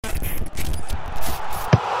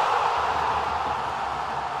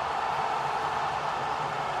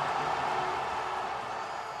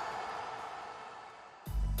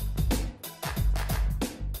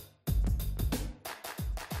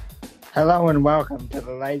Hello and welcome to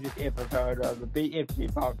the latest episode of the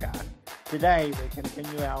BFG podcast. Today we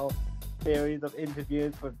continue our series of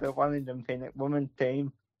interviews with the Wellington Phoenix women's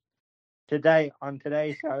team. Today, on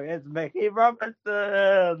today's show, is Mickey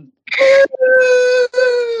Robertson. Kia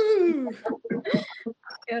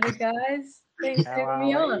ora, guys. Thanks for having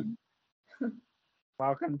me on.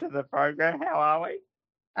 Welcome to the program. How are we?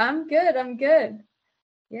 I'm good.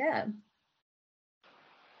 Yeah.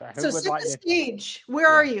 So set the stage. Where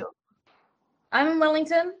are you? I'm in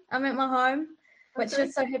Wellington. I'm at my home, which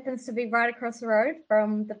just so happens to be right across the road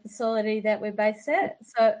from the facility that we're based at.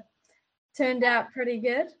 So it turned out pretty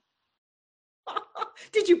good.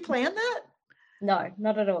 Did you plan that? No,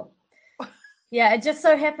 not at all. Yeah, it just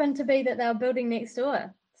so happened to be that they were building next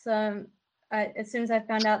door. So as soon as I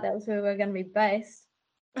found out that was where we were going to be based,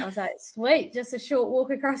 I was like, sweet, just a short walk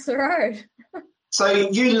across the road. So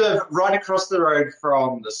you live right across the road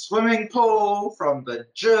from the swimming pool, from the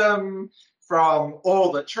gym, from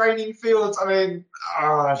all the training fields. I mean,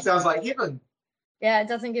 it sounds like heaven. Yeah, it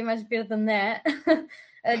doesn't get much better than that.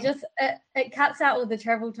 It cuts out all the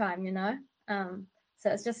travel time, you know. So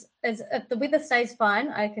it's just if the weather stays fine,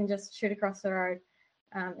 I can just shoot across the road,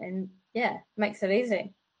 and yeah, makes it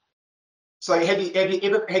easy. So have you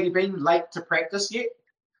been late to practice yet?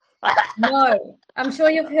 No, I'm sure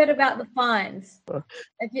you've heard about the fines. No.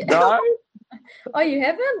 Oh, you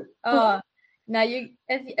haven't? Oh, no.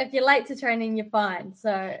 If you're late to training, you're fined.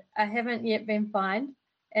 So I haven't yet been fined,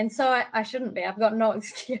 and so I shouldn't be. I've got no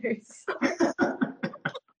excuse. How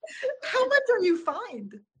much are you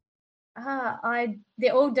fined?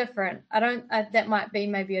 They're all different. That might be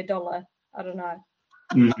maybe $1. I don't know.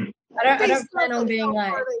 Mm-hmm. I don't plan on being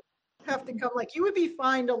late. Have to come you would be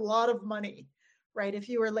fined a lot of money, right? If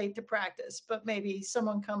you were late to practice, but maybe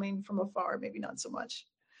someone coming from afar, maybe not so much.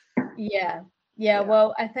 Yeah.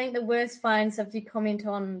 Well, I think the worst fines if you comment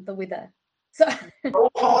on the weather. So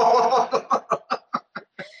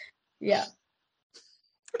yeah.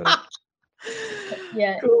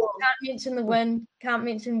 Yeah. Cool. Can't mention the wind. Can't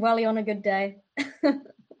mention Welly on a good day.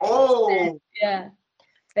 Oh. Yeah.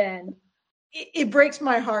 Ban. It breaks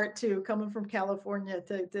my heart too, coming from California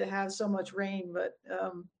to have so much rain. But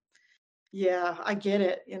yeah, I get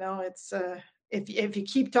it. You know, it's if you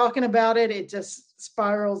keep talking about it, it just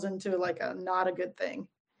spirals into not a good thing.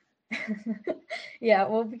 Yeah,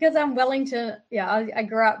 well, because I'm Wellington, I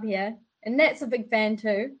grew up here, and Nat's a big fan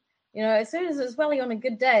too. You know, as soon as it's Welly on a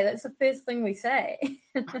good day, that's the first thing we say.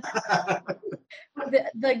 the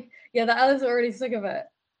others are already sick of it.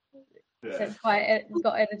 Yeah. So it's why it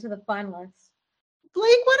got added to the finalists.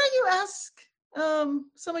 Blake, why don't you ask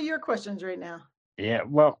some of your questions right now? Yeah,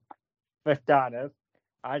 well, for starters,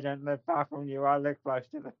 I don't live far from you. I live close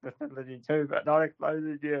to the facility too, but not as close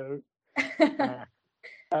as you.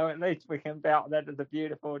 So at least we can bout that it's a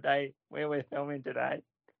beautiful day where we're filming today.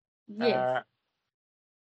 Yes.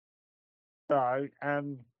 So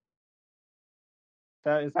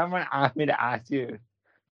someone asked me to ask you.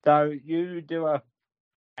 So you do a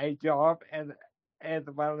job as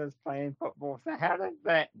well as playing football. So how does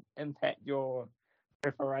that impact your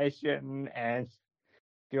preparation and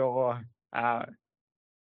your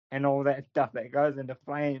and all that stuff that goes into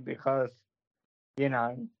playing? Because you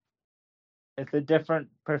know it's a different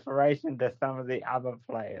preparation to some of the other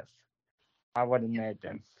players, I would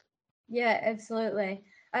imagine. Yeah, absolutely.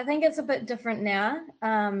 I think it's a bit different now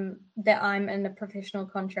that I'm in a professional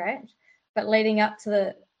contract, but leading up to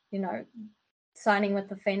the signing with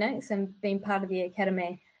the Phoenix and being part of the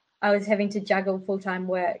academy, I was having to juggle full-time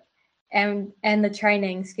work and the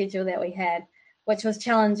training schedule that we had, which was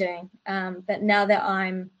challenging. But now that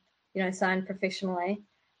I'm, signed professionally,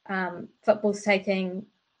 football's taking,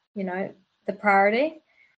 the priority.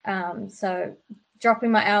 So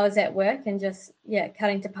dropping my hours at work and just,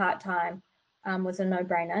 cutting to part-time was a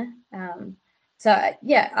no-brainer.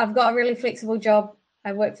 I've got a really flexible job.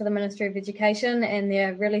 I work for the Ministry of Education, and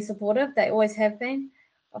they're really supportive. They always have been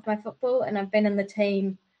of my football, and I've been in the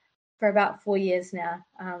team for about 4 years now.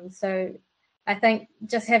 So I think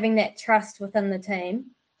just having that trust within the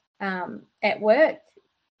team at work,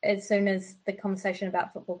 as soon as the conversation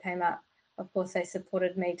about football came up, of course, they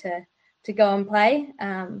supported me to go and play.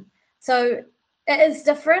 So it is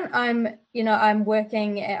different. I'm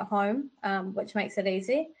working at home, which makes it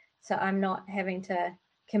easy. So I'm not having to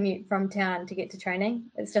commute from town to get to training.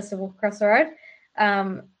 It's just a walk across the road.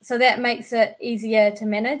 So that makes it easier to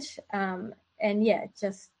manage.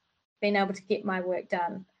 Just being able to get my work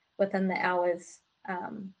done within the hours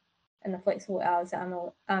and the flexible hours that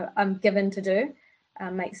I'm given to do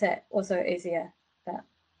makes it also easier. But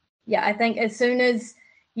yeah, I think as soon as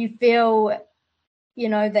you feel,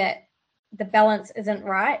 that the balance isn't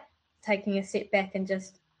right, taking a step back and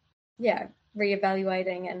just,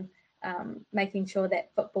 reevaluating and making sure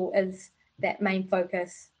that football is that main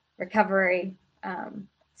focus, recovery,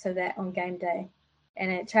 so that on game day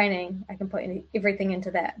and at training, I can put everything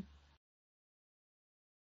into that.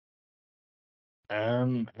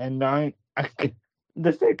 And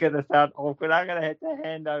this is gonna sound awkward. I'm gonna have to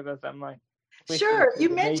hand over some of my questions Sure, to you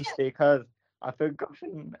Denise mentioned. because I've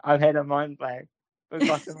forgotten. I've had a mind blank.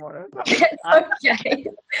 Forgotten what it was. It's okay.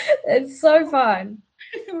 It's so fun.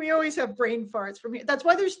 We always have brain farts from here. That's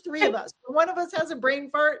why there's three of us. When one of us has a brain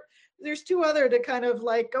fart, there's two other to kind of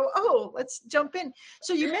like go, oh, let's jump in.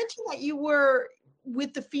 So you mentioned that you were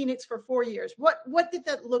with the Phoenix for 4 years. What did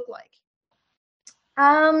that look like?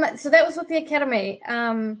 So that was with the academy.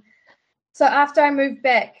 So after I moved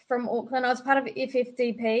back from Auckland, I was part of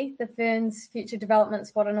FFDP, the Ferns Future Development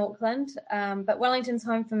Squad in Auckland, but Wellington's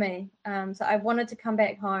home for me. So I wanted to come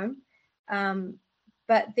back home,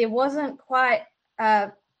 but there wasn't quite,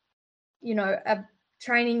 a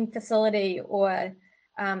training facility or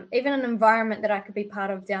even an environment that I could be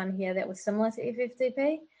part of down here that was similar to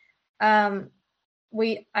FFDP.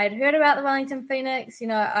 I'd heard about the Wellington Phoenix.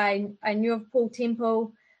 I knew of Paul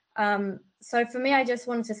Temple. So for me, I just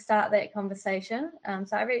wanted to start that conversation.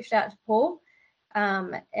 So I reached out to Paul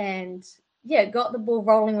and got the ball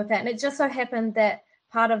rolling with that. And it just so happened that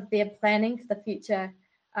part of their planning for the future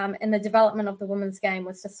and the development of the women's game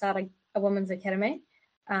was to start a women's academy.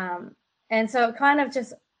 And so it kind of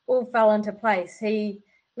just all fell into place. He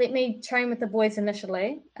let me train with the boys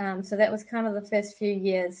initially. So that was kind of the first few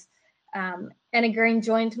years. Anna Green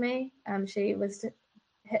joined me. She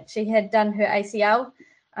had done her ACL.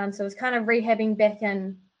 So it was kind of rehabbing back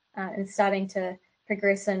in and starting to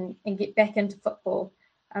progress and get back into football.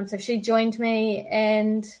 So she joined me,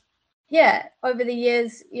 and over the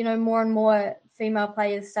years, more and more female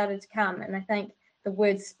players started to come, and I think the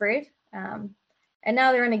word spread. And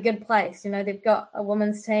now they're in a good place. They've got a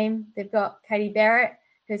women's team. They've got Katie Barrett,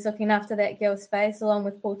 who's looking after that girls' space, along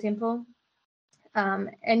with Paul Temple.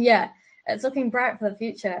 It's looking bright for the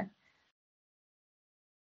future.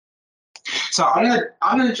 So I'm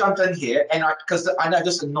gonna jump in here, and because I know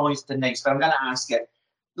this annoys Denise, but I'm gonna ask it.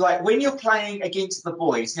 Like when you're playing against the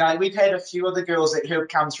boys, we've had a few of the girls who have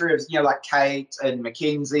come through, like Kate and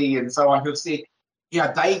Mackenzie and so on, who've said,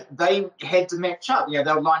 they had to match up. They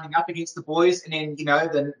were lining up against the boys, and then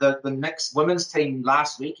the Nix women's team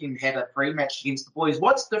last weekend had a pre-match against the boys.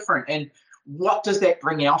 What's different, and what does that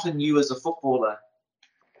bring out in you as a footballer?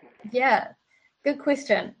 Yeah, good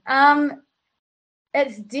question.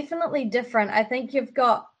 It's definitely different. I think you've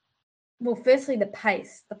got, firstly, the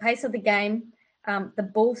pace of the game, the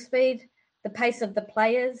ball speed, the pace of the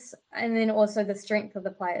players, and then also the strength of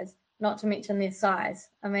the players, not to mention their size.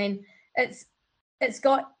 I mean, it's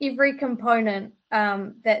got every component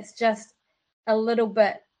that's just a little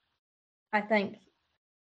bit, I think,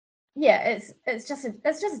 it's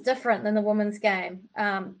just different than the women's game.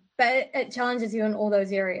 But it challenges you in all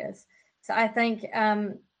those areas. So I think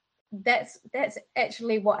that's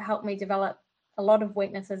actually what helped me develop a lot of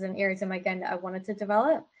weaknesses in areas of my game that I wanted to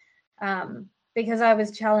develop, because I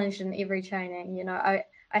was challenged in every training. I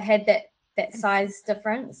had that size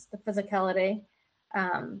difference, the physicality,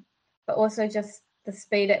 but also just the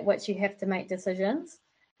speed at which you have to make decisions.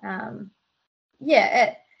 And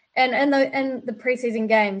in the preseason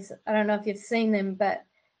games, I don't know if you've seen them, but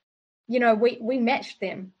we matched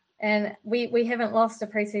them, and we haven't lost a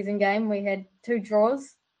preseason game. We had two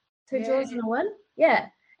draws and a win. Yeah,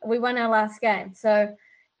 we won our last game. So,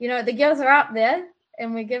 the girls are up there,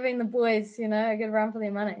 and we're giving the boys, a good run for their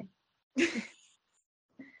money.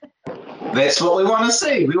 That's what we want to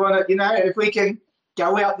see. We want to, if we can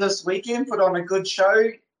go out this weekend, put on a good show.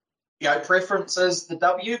 Preference is the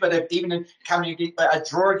W, but even coming a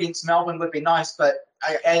draw against Melbourne would be nice. But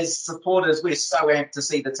as supporters, we're so amped to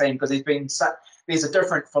see the team because there's a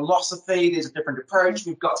different philosophy, there's a different approach.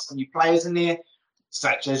 We've got some new players in there,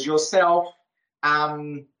 such as yourself.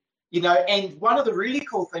 And one of the really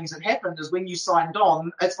cool things that happened is when you signed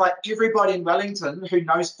on, it's like everybody in Wellington who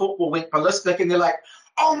knows football went ballistic, and they're like,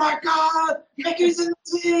 "Oh my God, Mickey's in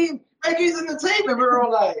the team! Mickey's in the team!" And we're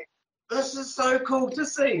all like, "This is so cool to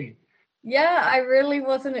see." Yeah, I really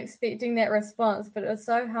wasn't expecting that response, but it was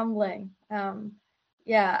so humbling. It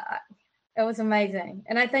was amazing.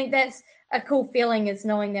 And I think that's a cool feeling, is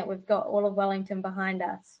knowing that we've got all of Wellington behind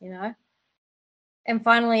us, and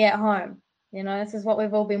finally at home. This is what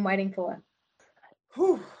we've all been waiting for.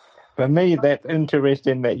 For me, that's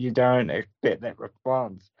interesting that you don't expect that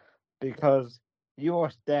response, because your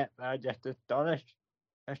stats are just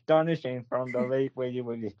astonishing from the league where you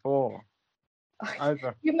were before.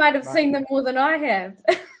 You might have seen them more than I have.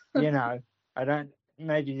 you know,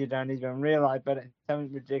 maybe you don't even realize, but it's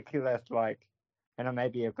something ridiculous like, and I may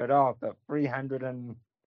be a bit off, but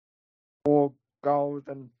 304 goals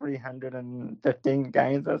in 315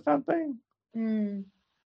 games or something. Mm.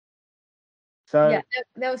 So Yeah,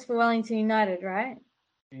 that was for Wellington United, right?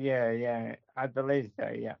 yeah, I believe so,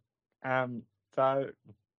 yeah. So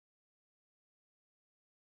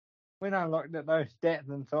when I looked at those stats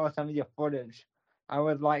and saw some of your footage, I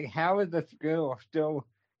was like, how is this girl still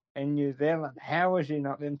in New Zealand? How has she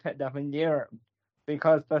not been picked up in Europe?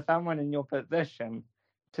 Because for someone in your position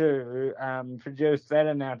to produce that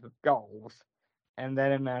amount of goals and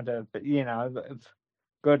that amount of,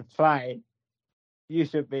 good play, you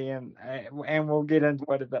should be in, and we'll get into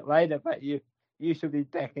it a bit later, but you should be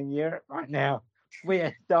back in Europe right now. We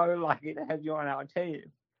are so lucky to have you on our team.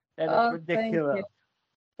 That is ridiculous.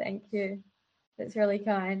 Thank you. That's really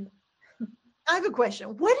kind. I have a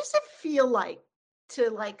question. What does it feel like to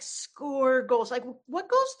like score goals? Like what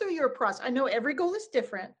goes through your process? I know every goal is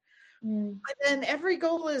different, but then every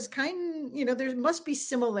goal is there must be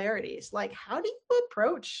similarities. Like how do you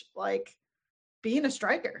approach like being a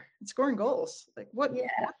striker and scoring goals? Like what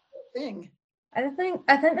thing? I think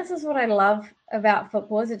this is what I love about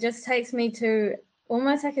football is it just takes me to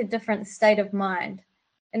almost like a different state of mind.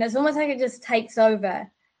 And it's almost like it just takes over.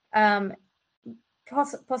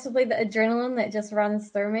 Possibly the adrenaline that just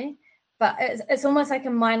runs through me. But it's almost like a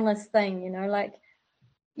mindless thing,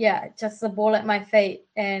 just the ball at my feet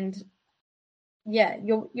and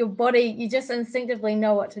your body, you just instinctively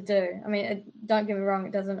know what to do. I mean, don't get me wrong,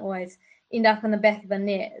 it doesn't always end up in the back of the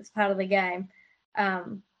net. It's part of the game.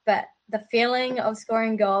 But the feeling of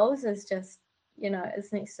scoring goals is just,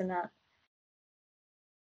 it's next to none.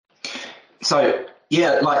 So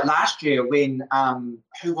yeah, like last year when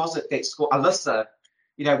who was it that scored? Alyssa.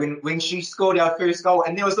 When she scored our first goal,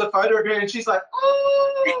 and there was the photo of her, and she's like,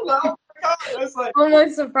 "Oh, my God!" I was like,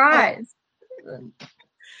 almost surprised.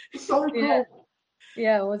 So cool.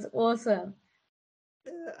 Yeah, it was awesome.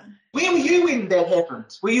 Where were you when that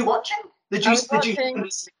happened? Were you watching? Did you?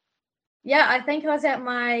 Yeah, I think I was at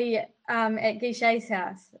my at Guichet's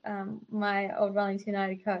house, my old Wellington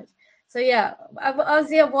United coach. So yeah, I was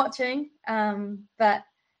there watching, but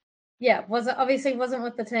yeah, wasn't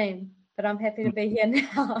with the team. But I'm happy to be here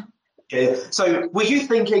now. Yeah. So were you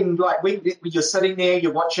thinking like when you're sitting there,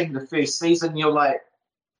 you're watching the first season, you're like,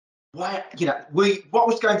 what? What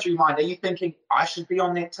was going through your mind? Are you thinking I should be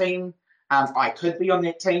on that team? I could be on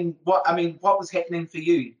that team. What was happening for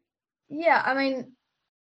you? Yeah, I mean,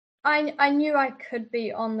 I knew I could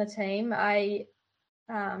be on the team. I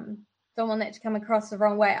don't want that to come across the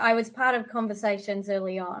wrong way. I was part of conversations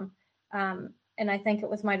early on, and I think it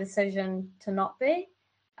was my decision to not be.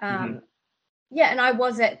 Yeah, and I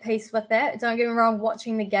was at peace with that. Don't get me wrong,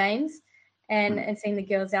 watching the games and seeing the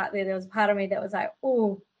girls out there, there was part of me that was like,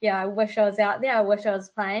 oh, yeah, I wish I was out there. I wish I was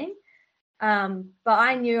playing. But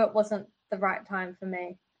I knew it wasn't the right time for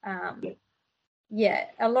me. Yeah,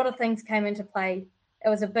 a lot of things came into play. It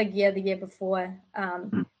was a big year the year before,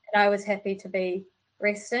 and I was happy to be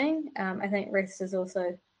resting. I think rest is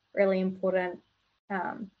also really important.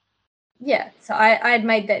 So I had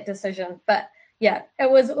made that decision, but yeah, it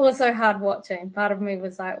was also hard watching. Part of me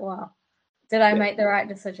was like, wow, did I make the right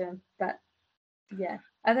decision? But yeah,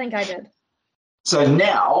 I think I did. So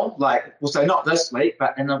now, so not this week,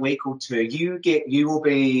 but in a week or two, you will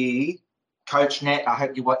be Coach Nat. I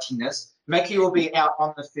hope you're watching this. Mickey will be out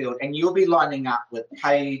on the field, and you'll be lining up with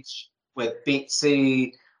Paige, with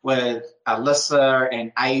Betsy, with Alyssa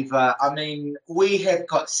and Ava. I mean, we have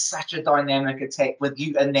got such a dynamic attack with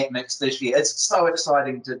you in that mix this year. It's so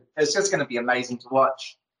exciting it's just going to be amazing to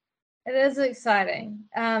watch. It is exciting.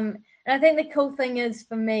 And I think the cool thing is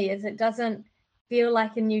for me is it doesn't feel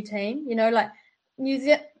like a new team. Like New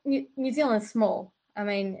Zealand is small. I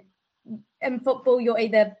mean, in football, you're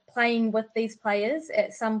either playing with these players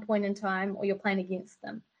at some point in time or you're playing against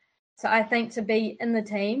them. So I think to be in the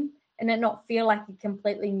team and it not feel like a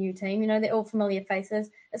completely new team, they're all familiar faces.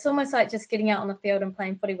 It's almost like just getting out on the field and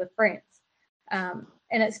playing footy with friends. And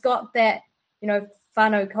it's got that,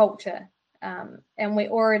 whānau culture. And we're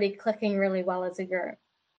already clicking really well as a group.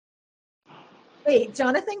 Wait,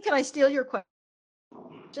 Jonathan, can I steal your question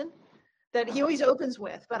that he always opens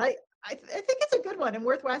with? But I think it's a good one and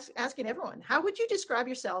worth asking everyone. How would you describe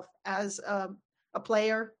yourself as a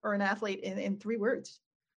player or an athlete in 3 words?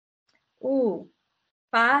 Ooh,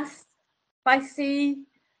 fast, feisty.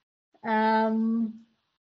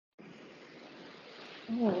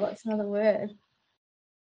 What's another word?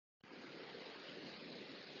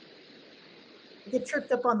 Get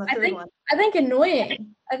tripped up on the third one. I think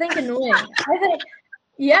annoying. I think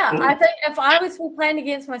Yeah, I think if I was playing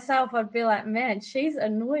against myself, I'd be like, man, she's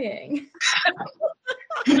annoying.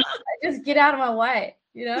 Just get out of my way,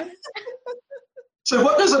 you know? So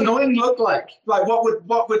what does annoying look like? Like what would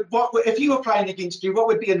if you were playing against you, what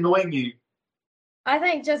would be annoying you? I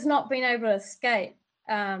think just not being able to escape,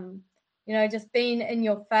 just being in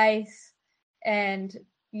your face and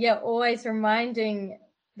always reminding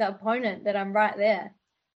the opponent that I'm right there.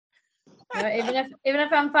 You know, even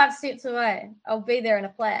if I'm 5 steps away, I'll be there in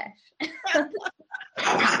a flash. Do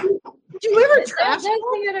you ever trash talk?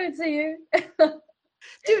 I don't see you.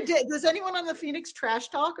 Dude, does anyone on the Phoenix trash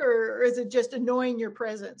talk, or is it just annoying your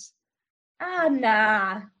presence?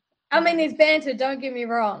 Nah. I mean, there's banter, don't get me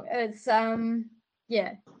wrong. It's but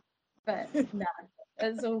nah,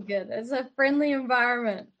 it's all good. It's a friendly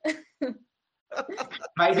environment.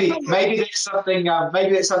 Maybe that's something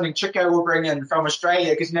Chico will bring in from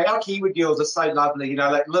Australia, because our Kiwi girls are so lovely.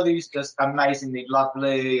 Like Lily's just amazingly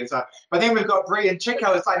lovely, and so. But then we've got Bree and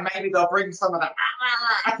Chico. It's like maybe they'll bring some of that.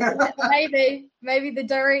 maybe the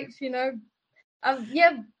direct,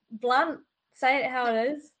 blunt. Say it how it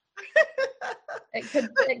is.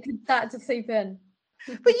 It could start to seep in.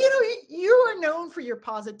 But you are known for your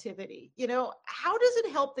positivity. How does it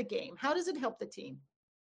help the game? How does it help the team?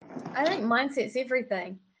 I think mindset's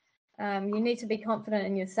everything. You need to be confident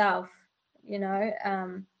in yourself, and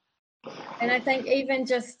I think even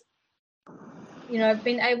just,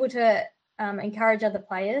 being able to encourage other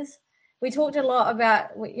players. We talked a lot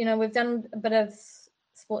about, we've done a bit of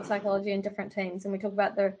sports psychology in different teams, and we talk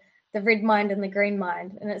about the red mind and the green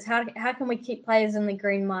mind, and it's how can we keep players in the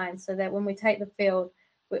green mind so that when we take the field,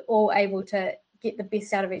 we're all able to get the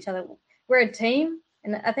best out of each other. We're a team,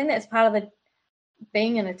 and I think that's part of the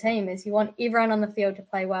being in a team is you want everyone on the field to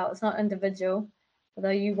play well. It's not individual,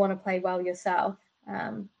 although you want to play well yourself.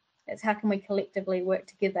 It's how can we collectively work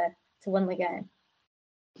together to win the game.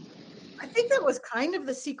 I think that was kind of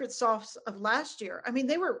the secret sauce of last year. I mean,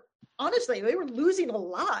 they were losing a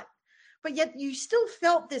lot, but yet you still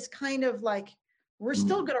felt this kind of like, we're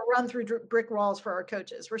still going to run through brick walls for our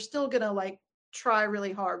coaches. We're still going to try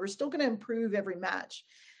really hard. We're still going to improve every match.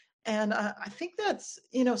 And I think that's,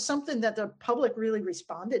 something that the public really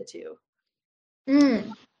responded to.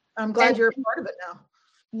 I'm glad you're a part of it now.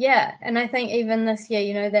 Yeah. And I think even this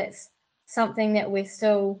year, that's something that we're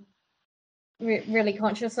still really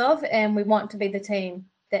conscious of, and we want to be the team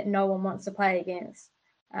that no one wants to play against.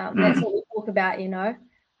 That's what we talk about,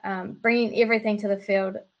 bringing everything to the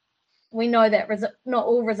field. We know that not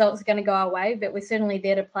all results are going to go our way, but we're certainly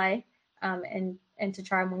there to play and to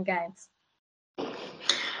try and win games.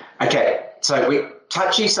 Okay, so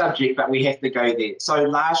touchy subject, but we have to go there. So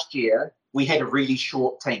last year, we had a really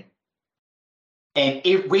short team. And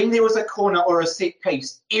when there was a corner or a set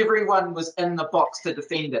piece, everyone was in the box to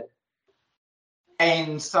defend it.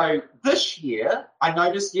 And so this year, I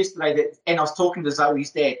noticed yesterday that, and I was talking to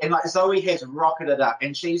Zoe's dad, and Zoe has rocketed up,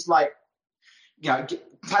 and she's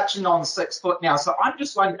touching on 6 foot now. So I'm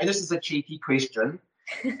just wondering, and this is a cheeky question,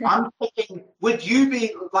 I'm thinking, would you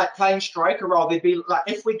be playing striker role? There'd be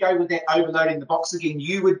if we go with that overloading the box again,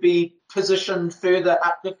 you would be positioned further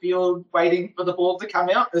up the field, waiting for the ball to come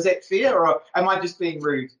out. Is that fair, or am I just being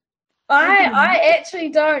rude? I actually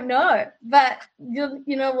don't know, but you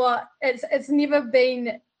know what? It's never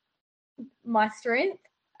been my strength.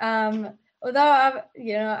 Although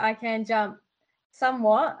I can jump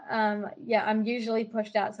somewhat. I'm usually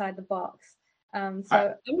pushed outside the box. So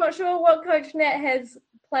I'm not sure what Coach Nat has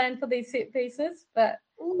planned for these set pieces, but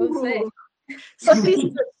we'll see. Set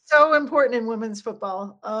pieces are so important in women's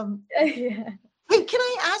football. Yeah. Hey, can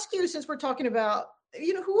I ask you, since we're talking about,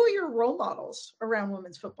 who are your role models around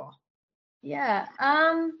women's football? Yeah.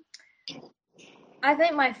 I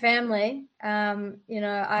think my family, my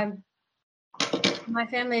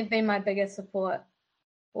family have been my biggest support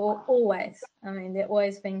always. I mean, they've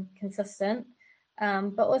always been consistent,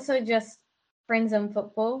 but also just friends in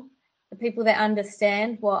football, the people that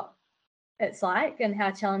understand what it's like and how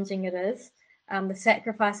challenging it is, the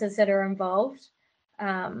sacrifices that are involved.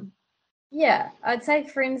 I'd say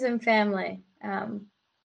friends and family have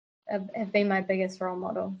been my biggest role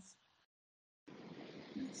models.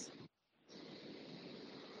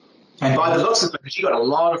 And by the looks of it, you got a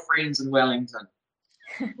lot of friends in Wellington.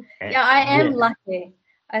 Yeah, I am lucky.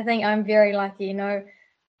 I think I'm very lucky.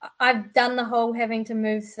 I've done the whole having to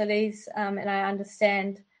move cities, and I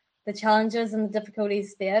understand the challenges and the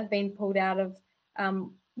difficulties there, being pulled out of,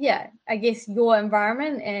 I guess your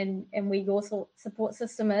environment and where your support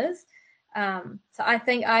system is. So I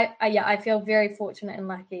think I feel very fortunate and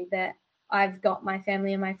lucky that I've got my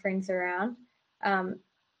family and my friends around.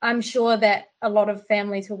 I'm sure that a lot of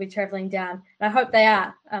families will be travelling down, and I hope they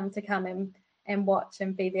are to come and watch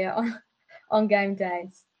and be there on game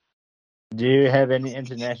days. Do you have any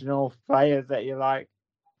international players that you like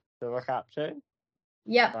to look up to?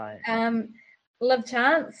 Yep. Right. Liv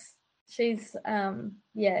Chance. She's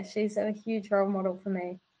she's a huge role model for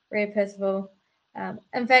me. Rhea Percival.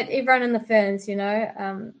 In fact, everyone in the Ferns,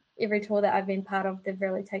 every tour that I've been part of, they've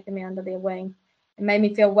really taken me under their wing and made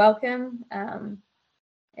me feel welcome.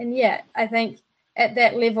 And yeah, I think at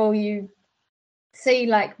that level you see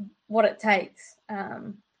like what it takes,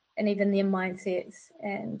 and even their mindsets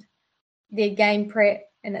and their game prep,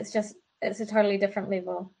 and it's a totally different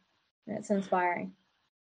level, and it's inspiring.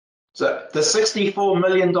 So the $64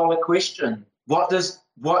 million question: what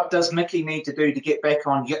does Mickey need to do to get back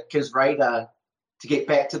on Yitka's radar, to get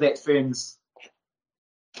back to that Ferns?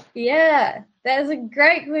 Yeah, that is a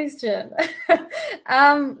great question.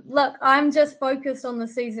 Look, I'm just focused on the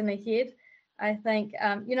season ahead. I think,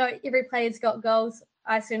 every player's got goals.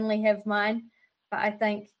 I certainly have mine. But I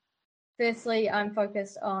think, firstly, I'm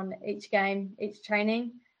focused on each game, each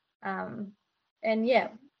training. And yeah,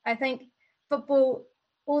 I think football,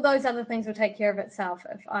 all those other things will take care of itself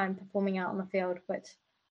if I'm performing out on the field, which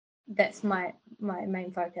that's my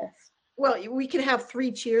main focus. Well, we could have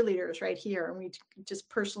 3 cheerleaders right here, and we just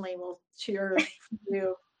personally will cheer for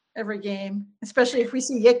you every game. Especially if we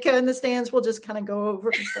see Yitka in the stands, we'll just kind of go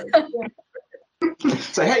over and say,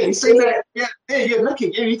 So, hey, you see that? Yeah,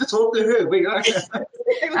 Mickey, you need to talk to her. We go.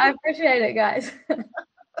 I appreciate it, guys.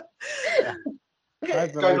 Yeah.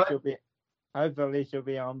 Hopefully she'll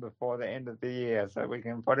be on before the end of the year, so we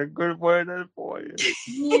can put a good word in for you.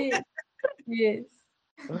 Yes.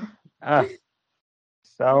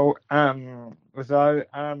 So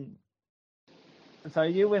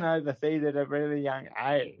you went overseas at a really young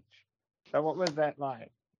age. So what was that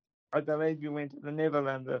like? I believe you went to the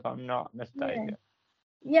Netherlands, if I'm not mistaken.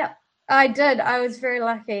 Yeah, I did. I was very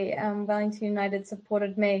lucky. Wellington United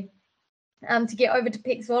supported me to get over to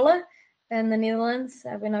Pexwolle in the Netherlands.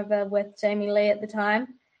 I went over with Jamie Lee at the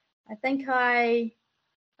time. I think I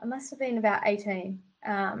must have been about 18.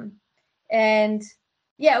 And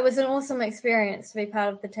yeah, it was an awesome experience to be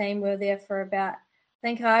part of the team. We were there for I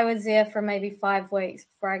think I was there for maybe 5 weeks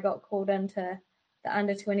before I got called into the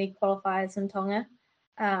under-20 qualifiers in Tonga.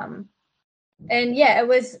 And yeah, it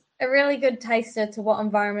was a really good taster to what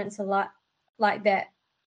environments are like that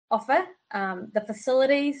offer. The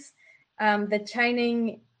facilities, the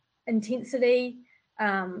training intensity.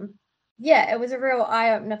 It was a real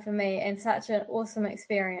eye-opener for me and such an awesome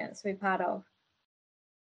experience to be part of.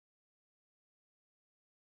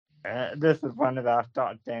 This is one of our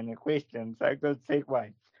start standard questions, so good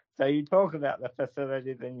segue. So you talk about the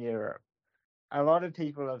facilities in Europe. A lot of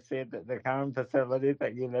people have said that the current facilities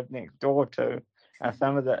that you live next door to are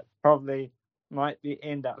some of the probably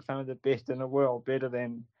end up some of the best in the world, better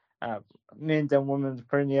than men's and women's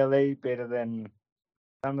Premier League, better than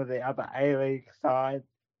some of the other A-League sides.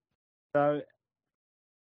 So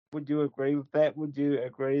would you agree with that? Would you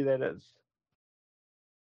agree that it's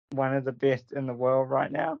one of the best in the world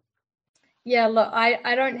right now? Yeah, look,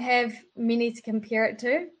 I don't have many to compare it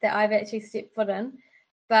to that I've actually stepped foot in,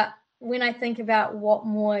 but when I think about what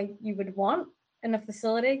more you would want in a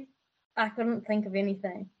facility, I couldn't think of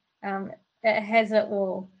anything. It has it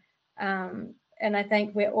all. And I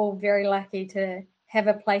think we're all very lucky to have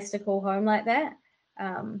a place to call home like that,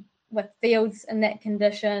 with fields in that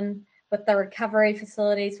condition, with the recovery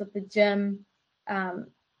facilities, with the gym,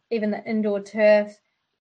 even the indoor turf,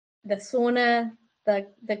 the sauna, the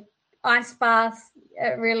ice bath.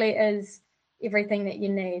 It really is everything that you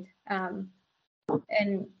need.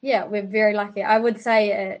 And yeah, we're very lucky. I would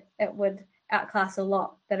say it would outclass a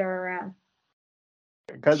lot that are around.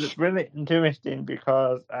 Because it's really interesting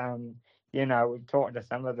because, we've talked to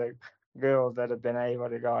some of the girls that have been able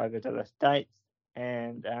to go over to the States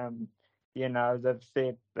and, they've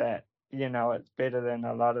said that, it's better than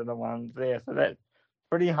a lot of the ones there. So that's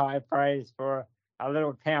pretty high praise for a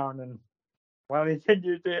little town in Wellington,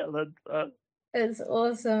 New Zealand. It's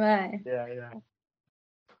awesome, eh? Yeah.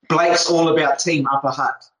 Blake's all about Team Upper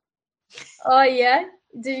Hutt. Oh yeah?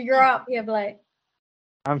 Did you grow up here, Blake?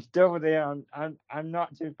 I'm still there. I'm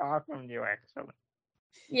not too far from you, actually.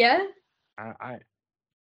 Yeah.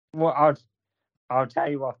 I'll tell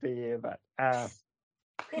you off the year, but yeah.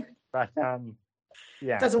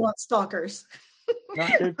 Doesn't want stalkers.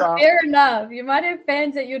 Not too far. Fair enough. You might have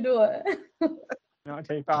fans at your door. Not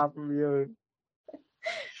too far from you.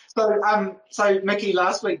 So Mickey,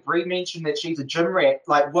 last week Bree mentioned that she's a gym rat.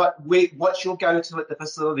 Like, what's your go-to at the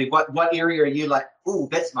facility? What area are you like? Oh,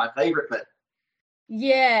 that's my favorite bit.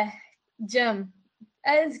 Yeah, gym.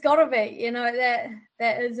 It's got to be, you know,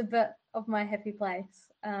 that is a bit of my happy place.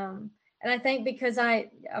 And I think because I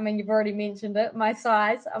mean, you've already mentioned it, my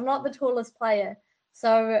size, I'm not the tallest player.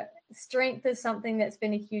 So strength is something that's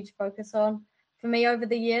been a huge focus on for me over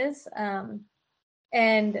the years.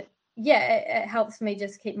 And yeah, it helps me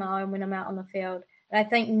just keep my own when I'm out on the field. And I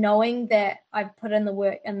think knowing that I've put in the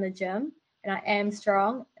work in the gym and I am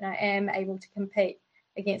strong and I am able to compete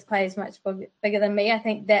against players much bigger than me, I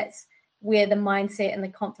think that's where the mindset and the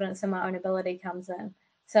confidence in my own ability comes in.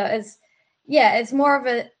 So it's more of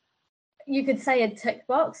a, you could say, a tick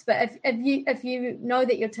box, but if you know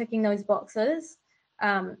that you're ticking those boxes,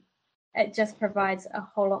 it just provides a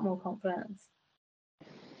whole lot more confidence.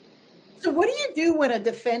 So what do you do when a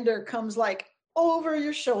defender comes like over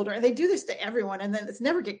your shoulder? And they do this to everyone, and then it's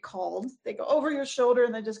never get called. They go over your shoulder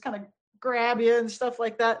and they just kind of grab you and stuff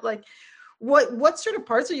like that. Like, what sort of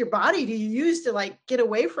parts of your body do you use to like get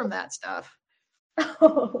away from that stuff?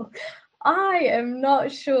 Oh, I am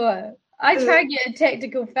not sure. I try to get a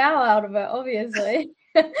tactical foul out of it, obviously.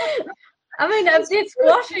 I mean, if they're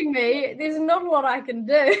squashing me, there's not a lot I can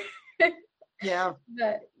do. Yeah.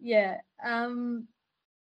 But yeah,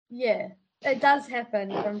 it does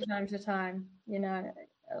happen from time to time, you know.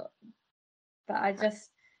 But I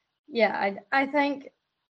just, I think,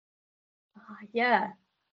 I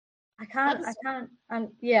can't, I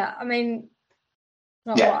mean,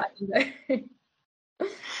 not a lot I can do.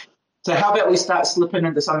 So how about we start slipping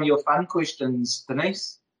into some of your fun questions,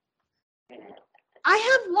 Denise? I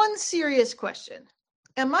have one serious question.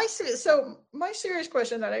 And my serious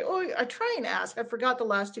question that I try and ask, I forgot the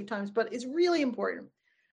last two times, but it's really important.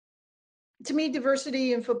 To me,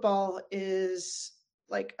 diversity in football is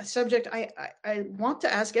like a subject I want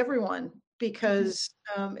to ask everyone, because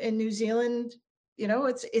in New Zealand, you know,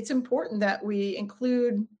 it's important that we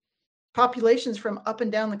include populations from up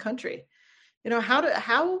and down the country. You know, how do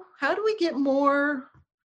we get more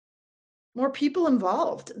people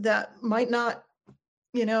involved that might not,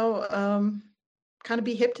 you know, kind of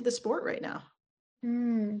be hip to the sport right now?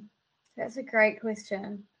 That's a great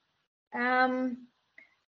question.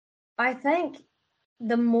 I think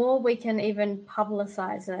the more we can even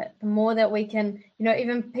publicize it, the more that we can, you know,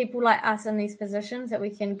 even people like us in these positions, that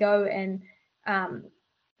we can go and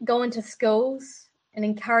go into schools and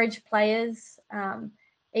encourage players,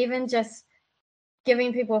 even just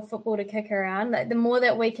giving people a football to kick around. Like, the more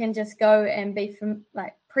that we can just go and be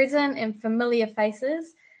present and familiar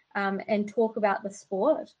faces, and talk about the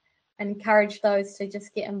sport and encourage those to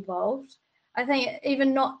just get involved. I think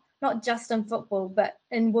even not just in football, but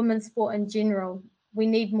in women's sport in general, we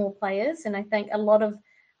need more players. And I think a lot of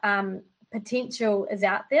potential is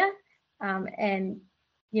out there. And,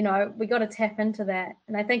 you know, we got to tap into that.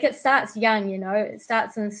 And I think it starts young, you know, it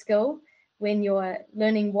starts in school when you're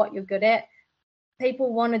learning what you're good at.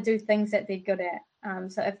 People want to do things that they're good at.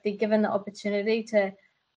 So if they're given the opportunity to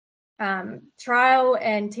trial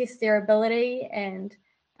and test their ability and,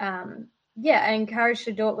 encouraged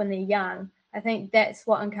to do it when they're young, I think that's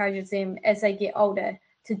what encourages them as they get older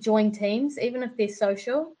to join teams, even if they're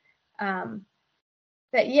social.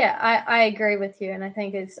 But yeah, I agree with you, and I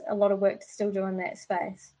think there's a lot of work to still do in that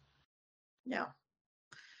space. Yeah.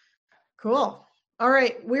 Cool. All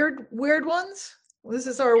right. Weird ones. This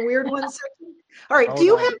is our weird ones section. All right.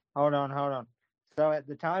 Hold on. So at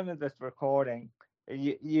the time of this recording,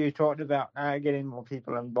 you talked about getting more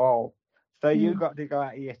people involved. So you got to go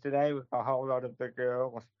out yesterday with a whole lot of the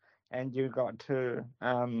girls, and you got to,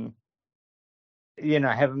 you know,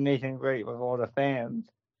 have a meet and greet with all the fans.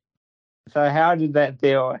 So how did that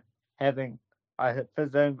feel, having, I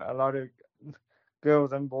presume, a lot of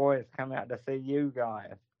girls and boys come out to see you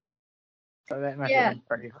guys? So that must have been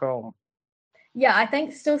pretty cool. Yeah, I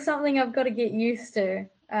think still something I've got to get used to.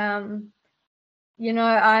 You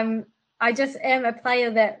know, I just am a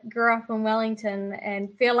player that grew up in Wellington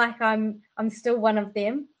and feel like I'm still one of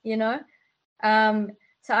them, you know.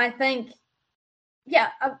 So I think,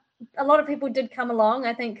 a lot of people did come along.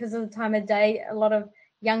 I think because of the time of day, a lot of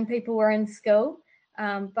young people were in school.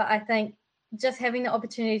 But I think just having the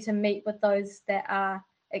opportunity to meet with those that are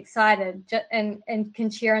excited and can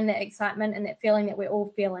share in that excitement and that feeling that we're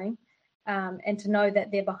all feeling, and to know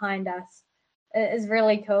that they're behind us is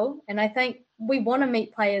really cool. And I think we want to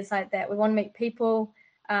meet players like that. We want to meet people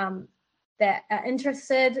that are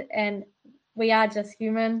interested, and we are just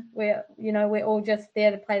human. We're all just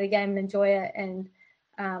there to play the game and enjoy it, and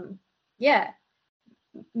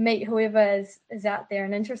meet whoever is out there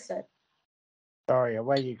and interested. Sorry,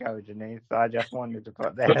 away you go, Denise. I just wanted to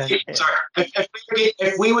put that in. Sorry,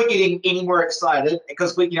 if we were getting any more excited,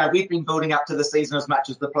 because we've been building up to the season as much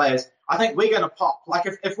as the players, I think we're going to pop. Like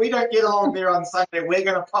if we don't get along there on Sunday, we're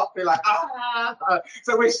going to pop. Be like,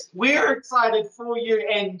 So we're excited for you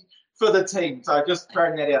and for the team. So just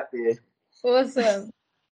throwing that out there. Awesome.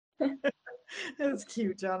 That's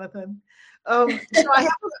cute, Jonathan. So I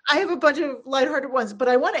have a bunch of lighthearted ones, but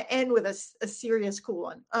I want to end with a serious, cool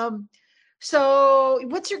one. So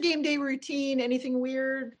what's your game day routine? Anything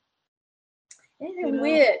weird? Anything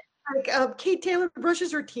weird? Like Kate Taylor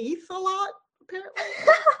brushes her teeth a lot, apparently.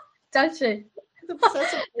 Don't she?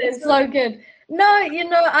 It's so good. No,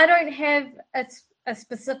 I don't have a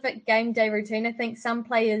specific game day routine. I think some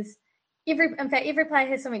players, every player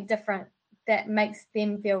has something different that makes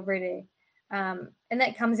them feel ready. And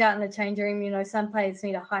that comes out in the changing room. Some players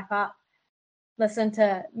need to hype up, listen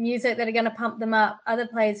to music that are going to pump them up. Other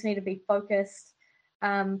players need to be focused.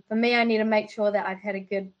 For me, I need to make sure that I've had a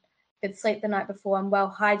good sleep the night before. I'm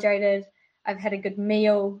well hydrated. I've had a good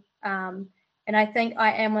meal. And I think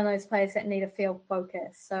I am one of those players that need to feel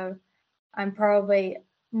focused. So I'm probably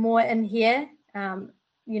more in here,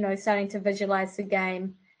 starting to visualize the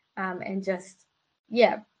game and just,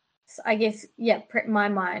 I guess, prep my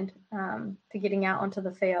mind for getting out onto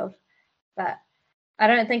the field. But I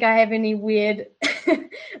don't think I have any weird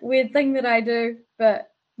thing that I do,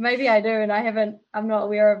 but maybe I do and I'm not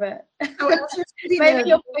aware of it. Maybe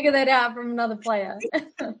you'll figure that out from another player.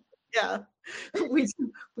 Yeah,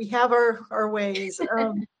 we have our ways.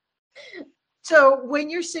 So when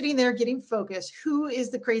you're sitting there getting focused, who is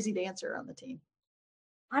the crazy dancer on the team?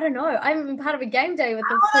 I don't know. I'm part of a game day with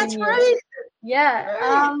this that's team. Right. Yeah.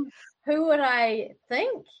 Right. Who would I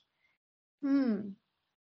think?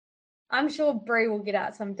 I'm sure Brie will get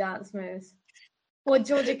out some dance moves. Or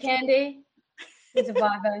Georgia Candy, who's a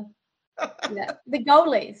viber. Yeah. The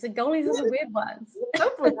goalies. The goalies are the weird ones. What's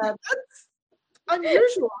up with that? That's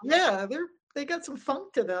unusual. Yeah, they got some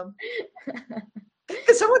funk to them.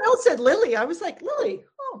 Because someone else said Lily. I was like, Lily.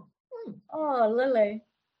 Oh, Lily.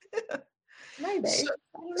 Maybe. I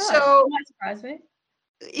don't know. So it might surprise me.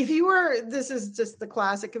 This is just the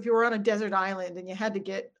classic, if you were on a desert island and you had to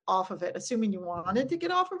get off of it, assuming you wanted to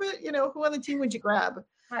get off of it, who on the team would you grab?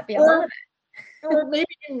 Might be a lot of it. Or maybe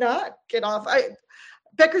not get off.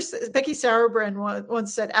 Becky Sauerbrunn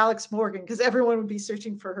once said Alex Morgan, because everyone would be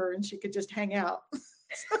searching for her and she could just hang out.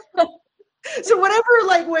 So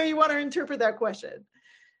whatever way you want to interpret that question,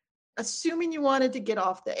 assuming you wanted to get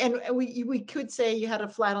off and we could say you had a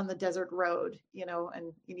flat on the desert road,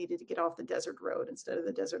 and you needed to get off the desert road instead of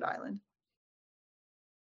the desert island.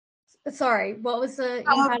 Sorry, what was the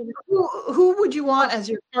who would you want as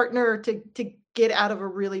your partner to get out of a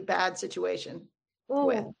really bad situation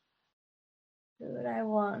with? Who would I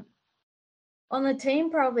want on the team?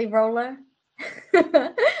 Probably Roller.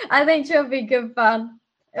 I think she'll be good fun.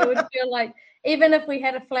 It would feel like, even if we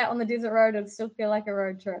had a flat on the desert road, it'd still feel like a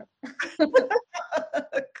road trip.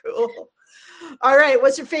 Cool. All right,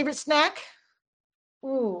 what's your favorite snack?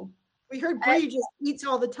 Ooh, we heard Bree just eats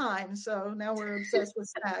all the time, so now we're obsessed with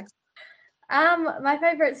snacks. My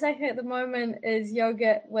favorite snack at the moment is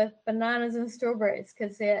yogurt with bananas and strawberries,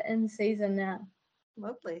 because they're in season now.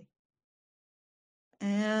 Lovely.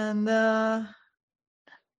 And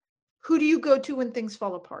who do you go to when things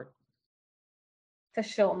fall apart? For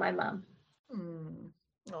sure, my mum.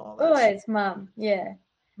 Oh, always mum. Yeah.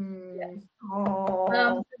 Yeah.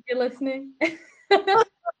 Mum, if you're listening.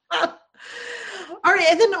 All right,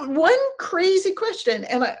 and then one crazy question,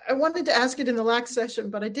 and I wanted to ask it in the last session,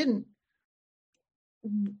 but I didn't.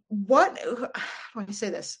 How do I say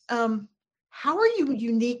this? How are you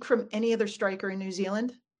unique from any other striker in New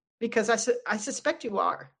Zealand? Because I suspect you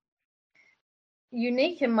are.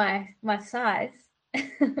 Unique in my size.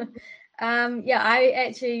 I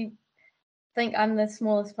actually think I'm the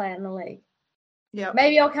smallest player in the league. Yeah.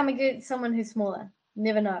 Maybe I'll come against someone who's smaller.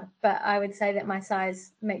 Never know. But I would say that my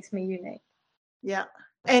size makes me unique. Yeah.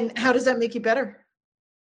 And how does that make you better?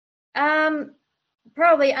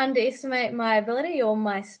 Probably underestimate my ability or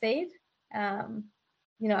my speed. I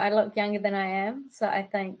look younger than I am. So I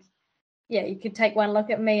think, you could take one look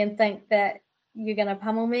at me and think that you're going to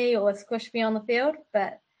pummel me or squish me on the field.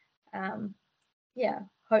 But,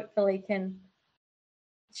 hopefully can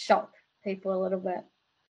shock people a little bit.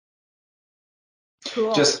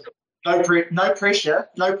 Cool. Just no pressure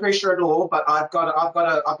at all. But I've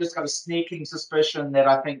just got a sneaking suspicion that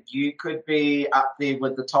I think you could be up there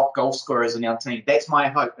with the top goal scorers in our team. That's my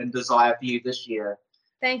hope and desire for you this year.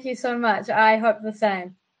 Thank you so much. I hope the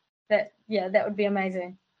same. That would be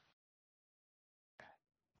amazing.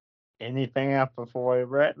 Anything else before we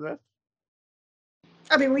wrap this?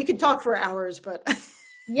 I mean, we could talk for hours, but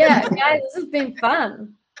Yeah, guys, this has been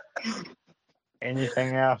fun.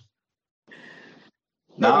 Anything else?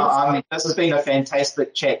 No, this has been a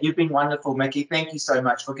fantastic chat. You've been wonderful, Mickey. Thank you so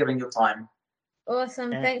much for giving your time.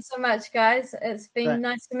 Awesome. Yeah. Thanks so much, guys. It's been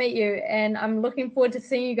nice to meet you, and I'm looking forward to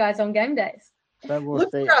seeing you guys on game days. So we'll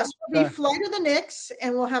look see. for us. We'll be Flight of the Nix,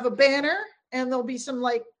 and we'll have a banner, and there'll be some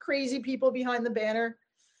like crazy people behind the banner.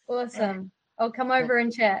 Awesome. I'll come over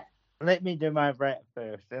and chat. Let me do my rap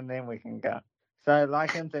first, and then we can go. So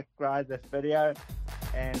like and subscribe this video,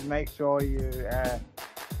 and make sure you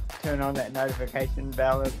turn on that notification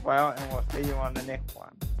bell as well, and we'll see you on the next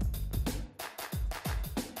one.